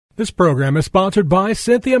This program is sponsored by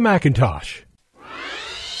Cynthia McIntosh.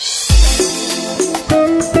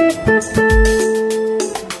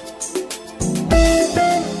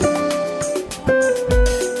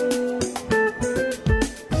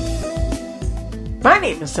 My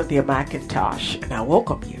name is Cynthia McIntosh, and I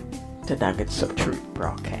welcome you to Nuggets of Truth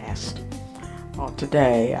broadcast.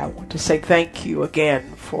 Today, I want to say thank you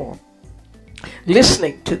again for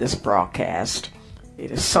listening to this broadcast.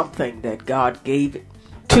 It is something that God gave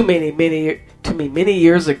to me many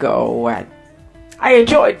years ago, and I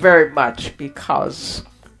enjoy it very much because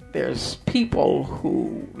there's people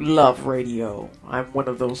who love radio. I'm one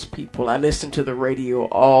of those people. I listen to the radio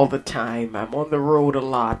all the time. I'm on the road a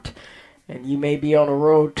lot, and you may be on a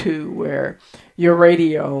road too where your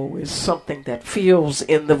radio is something that fills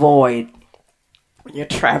in the void when you're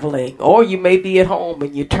traveling, or you may be at home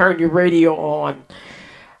and you turn your radio on.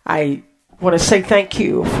 I want to say thank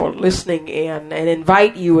you for listening in and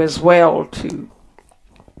invite you as well to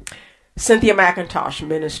Cynthia McIntosh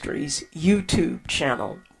Ministries YouTube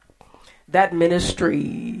channel. That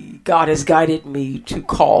ministry God has guided me to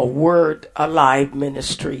call Word Alive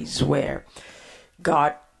Ministries, where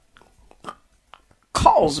God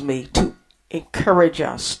calls me to encourage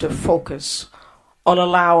us to focus on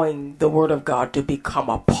allowing the Word of God to become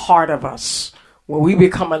a part of us, where we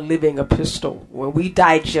become a living epistle, where we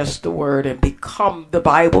digest the Word and become the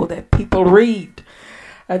Bible that people read.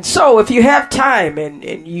 And so if you have time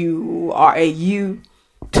and you are a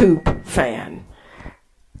YouTube fan,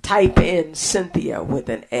 type in Cynthia with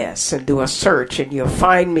an S and do a search, and you'll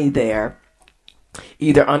find me there,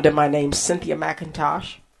 either under my name, Cynthia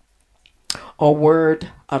McIntosh, or Word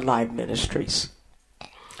Alive Ministries.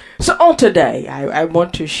 So on today, I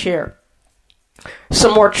want to share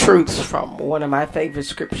some more truths from one of my favorite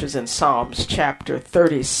scriptures in Psalms chapter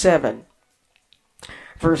 37,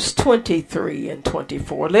 verse 23 and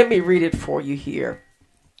 24. Let me read it for you here.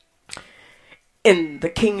 In the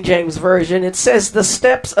King James Version, it says, "The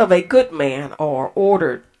steps of a good man are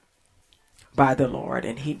ordered by the Lord,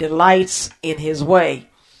 and he delights in his way.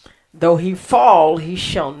 Though he fall, he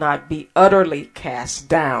shall not be utterly cast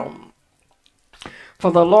down. For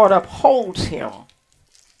the Lord upholds him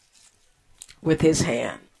with his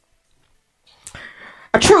hand."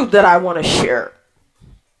 A truth that I want to share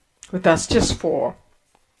with us just for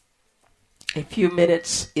a few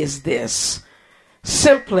minutes is this.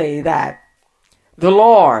 Simply that the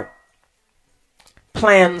Lord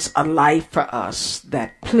plans a life for us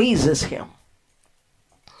that pleases him.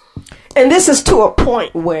 And this is to a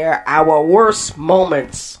point where our worst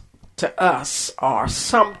moments to us are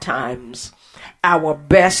sometimes our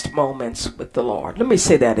best moments with the Lord. Let me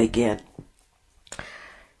say that again.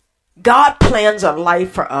 God plans a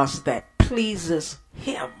life for us that pleases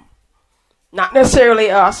him. Not necessarily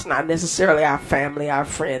us, not necessarily our family, our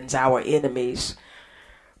friends, our enemies,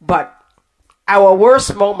 but our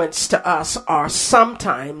worst moments to us are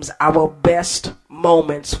sometimes our best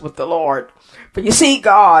moments with the Lord. For you see,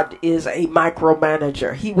 God is a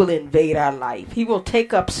micromanager. He will invade our life. He will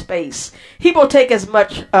take up space. He will take as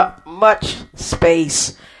much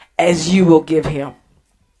space as you will give him.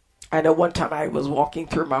 I know one time I was walking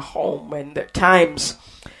through my home, and at times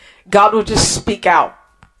God will just speak out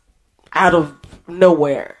of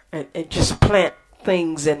nowhere and just plant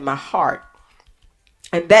things in my heart.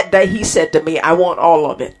 And that day he said to me, "I want all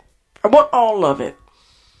of it. I want all of it."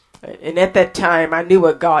 And at that time, I knew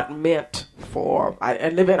what God meant for. I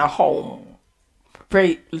live in a home,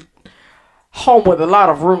 home with a lot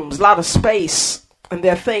of rooms, a lot of space. And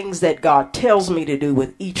there are things that God tells me to do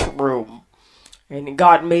with each room. And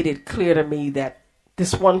God made it clear to me that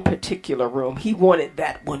this one particular room, he wanted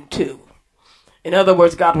that one too. In other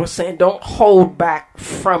words, God was saying, don't hold back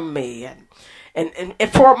from me. And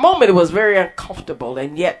for a moment, it was very uncomfortable.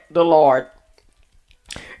 And yet the Lord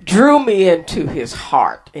drew me into his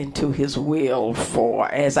heart, into his will, for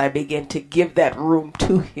as I began to give that room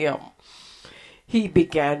to him, he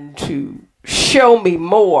began to show me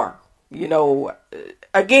more. You know,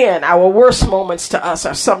 again, our worst moments to us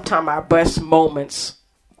are sometimes our best moments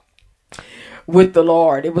with the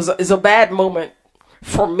Lord. It's a bad moment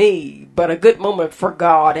for me, but a good moment for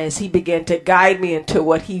God as he began to guide me into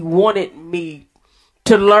what he wanted me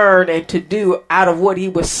to learn and to do out of what he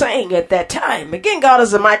was saying at that time. Again, God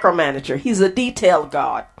is a micromanager. He's a detailed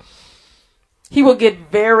God. He will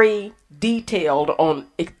get very detailed on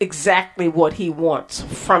exactly what he wants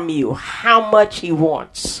from you, how much he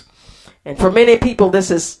wants. And for many people,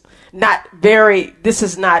 this is not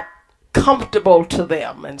comfortable to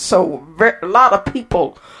them. And so a lot of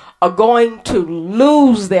people are going to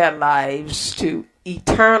lose their lives to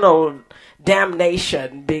eternal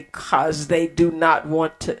damnation because they do not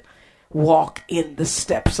want to walk in the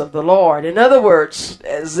steps of the Lord. In other words,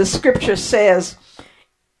 as the scripture says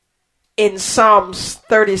in Psalms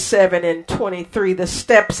 37 and 23, the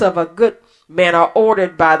steps of a good man are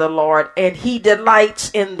ordered by the Lord, and he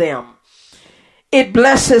delights in them. It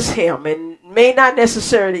blesses him and may not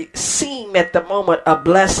necessarily seem at the moment a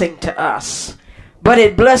blessing to us, but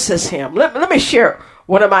it blesses him. Let me share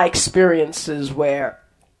one of my experiences where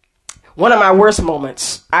one of my worst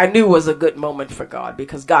moments I knew was a good moment for God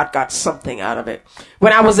because God got something out of it.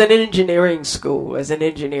 When I was in engineering school, as an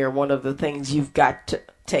engineer, one of the things you've got to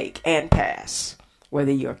take and pass,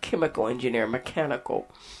 whether you're a chemical engineer, mechanical,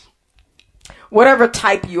 whatever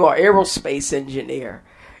type you are, aerospace engineer,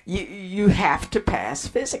 you have to pass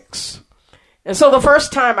physics. And so the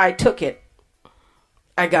first time I took it,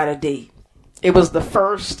 I got a D. It was the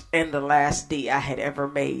first and the last D I had ever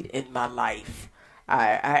made in my life.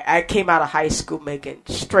 I came out of high school making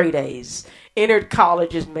straight A's, entered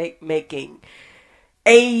colleges making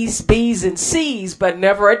A's, B's, and C's, but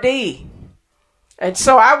never a D. And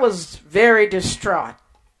so I was very distraught.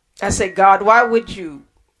 I said, God, why would you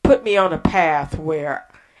put me on a path where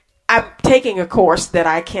I'm taking a course that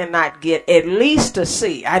I cannot get at least a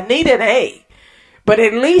C? I need an A, but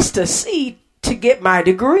at least a C to get my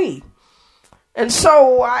degree. And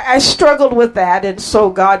so I struggled with that, and so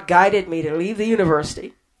God guided me to leave the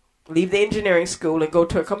university, leave the engineering school, and go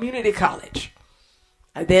to a community college.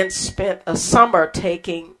 I then spent a summer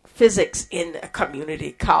taking physics in a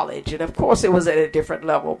community college, and of course it was at a different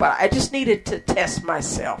level, but I just needed to test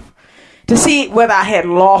myself to see whether I had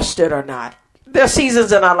lost it or not. There are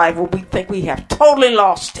seasons in our life where we think we have totally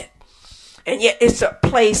lost it, and yet it's a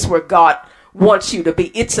place where God wants you to be.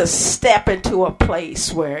 It's a step into a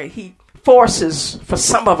place where he forces, for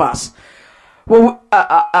some of us,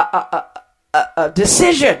 a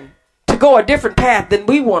decision to go a different path than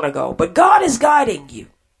we want to go. But God is guiding you.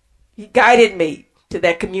 He guided me to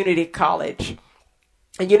that community college.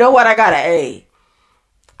 And you know what? I got an A.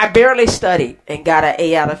 I barely studied and got an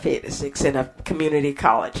A out of physics in a community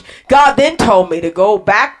college. God then told me to go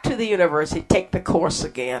back to the university, take the course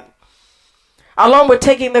again. Along with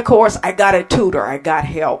taking the course, I got a tutor. I got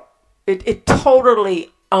help. It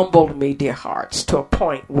totally humbled me, dear hearts, to a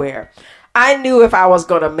point where I knew if I was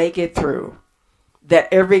going to make it through, that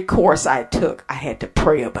every course I took, I had to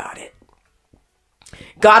pray about it.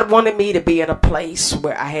 God wanted me to be in a place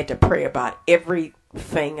where I had to pray about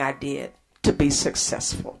everything I did to be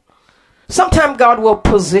successful. Sometimes God will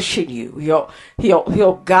position you.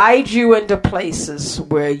 He'll guide you into places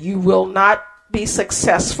where you will not be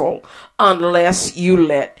successful unless you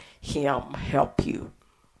let him help you.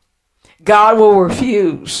 God will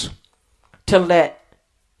refuse to let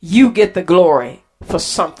you get the glory for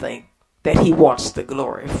something that he wants the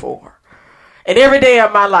glory for. And every day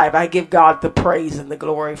of my life, I give God the praise and the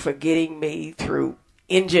glory for getting me through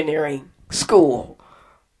engineering school.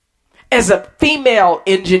 As a female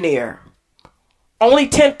engineer, only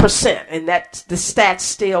 10%, and that's the stats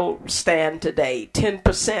still stand today,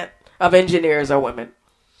 10% of engineers are women,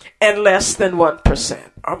 and less than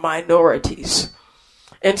 1% are minorities.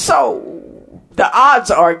 And so the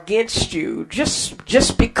odds are against you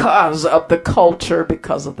just because of the culture,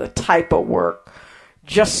 because of the type of work,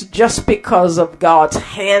 just because of God's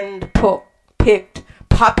hand-picked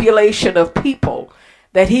population of people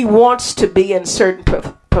that he wants to be in certain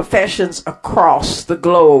professions across the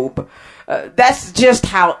globe. That's just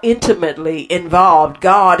how intimately involved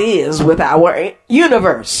God is with our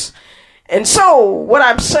universe. And so what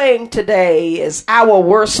I'm saying today is our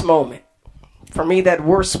worst moment. For me, that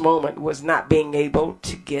worst moment was not being able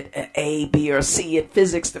to get an A, B, or C in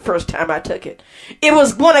physics the first time I took it. It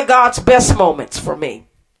was one of God's best moments for me.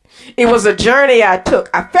 It was a journey I took.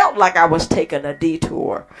 I felt like I was taking a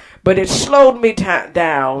detour, but it slowed me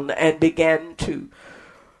down and began to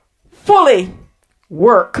fully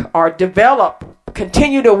work or develop,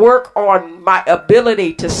 continue to work on my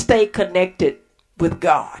ability to stay connected with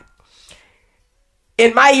God.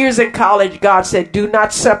 In my years in college, God said, do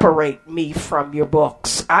not separate me from your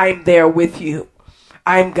books. I'm there with you.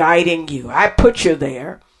 I'm guiding you. I put you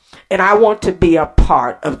there, and I want to be a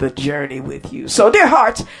part of the journey with you. So, dear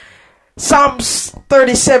hearts, Psalms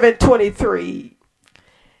 37:23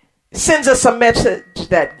 sends us a message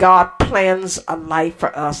that God plans a life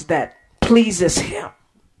for us that pleases him.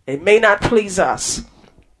 It may not please us.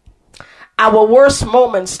 Our worst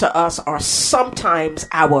moments to us are sometimes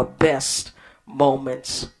our best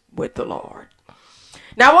moments with the Lord.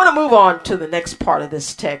 Now I want to move on to the next part of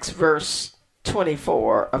this text, verse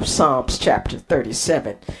 24 of Psalms chapter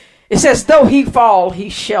 37. It says, though he fall, he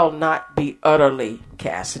shall not be utterly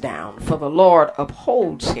cast down, for the Lord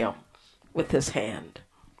upholds him with his hand.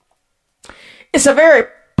 It's a very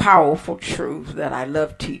powerful truth that I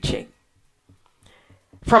love teaching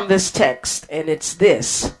from this text, and it's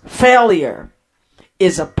this: failure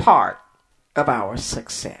is a part of our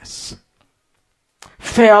success.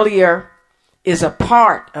 Failure is a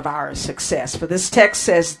part of our success. For this text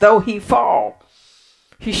says, though he fall,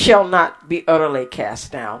 he shall not be utterly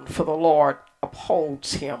cast down, for the Lord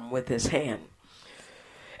upholds him with his hand.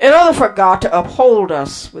 In order for God to uphold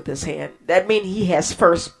us with his hand, that means he has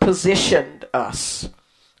first positioned us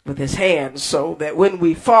with his hand so that when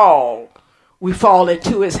we fall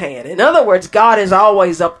into his hand. In other words, God is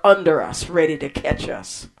always up under us, ready to catch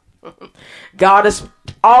us. God is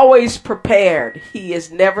always prepared. He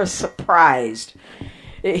is never surprised.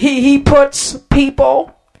 He puts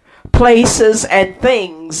people, places, and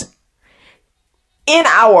things on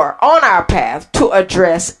our path to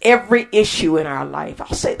address every issue in our life.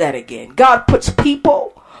 I'll say that again. God puts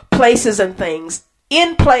people, places, and things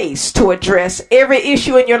in place to address every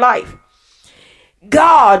issue in your life.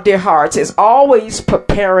 God, dear hearts, is always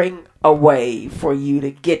preparing a way for you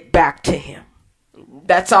to get back to him.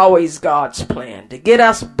 That's always God's plan, to get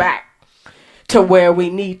us back to where we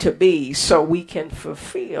need to be so we can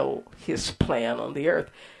fulfill his plan on the earth.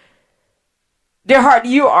 Dear heart,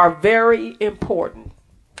 you are very important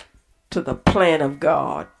to the plan of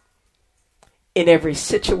God in every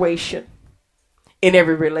situation, in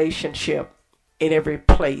every relationship, in every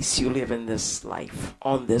place you live in this life,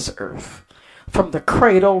 on this earth. From the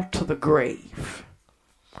cradle to the grave,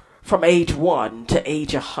 from age 1 to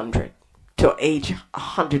age 100, to age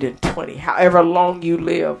 120, however long you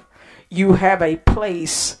live, you have a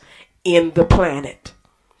place in the planet.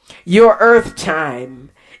 Your earth time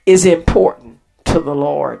is important to the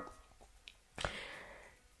Lord.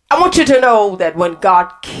 I want you to know that when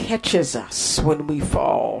God catches us when we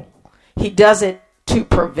fall, he does it to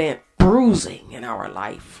prevent bruising in our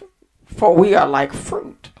life, for we are like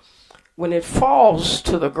fruit. When it falls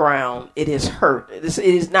to the ground, it is hurt. It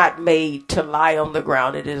is not made to lie on the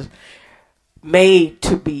ground. It is made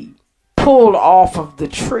to be pulled off of the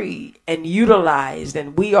tree and utilized,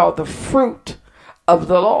 and we are the fruit of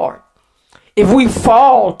the Lord. If we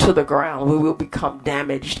fall to the ground, we will become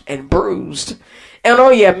damaged and bruised. And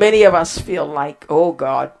oh yeah, many of us feel like, oh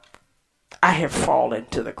God, I have fallen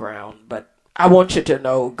to the ground. But I want you to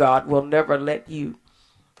know God will never let you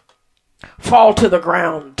fall to the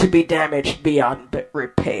ground to be damaged beyond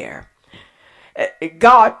repair.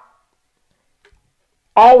 God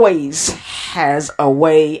always has a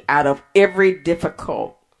way out of every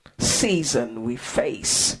difficult season we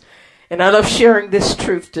face. And I love sharing this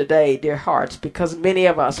truth today, dear hearts, because many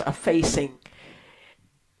of us are facing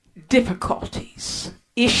difficulties,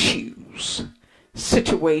 issues,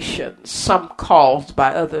 situations, some caused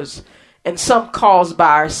by others and some caused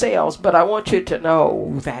by ourselves. But I want you to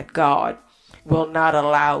know that God will not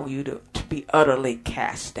allow you to be utterly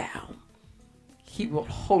cast down. He will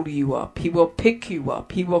hold you up. He will pick you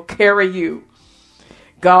up. He will carry you.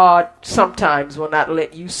 God sometimes will not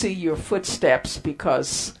let you see your footsteps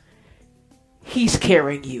because he's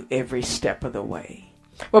carrying you every step of the way.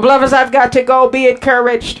 Well, beloveds, I've got to go. Be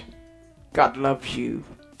encouraged. God loves you.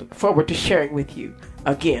 Look forward to sharing with you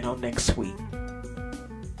again on next week.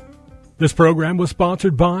 This program was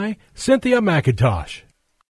sponsored by Cynthia McIntosh.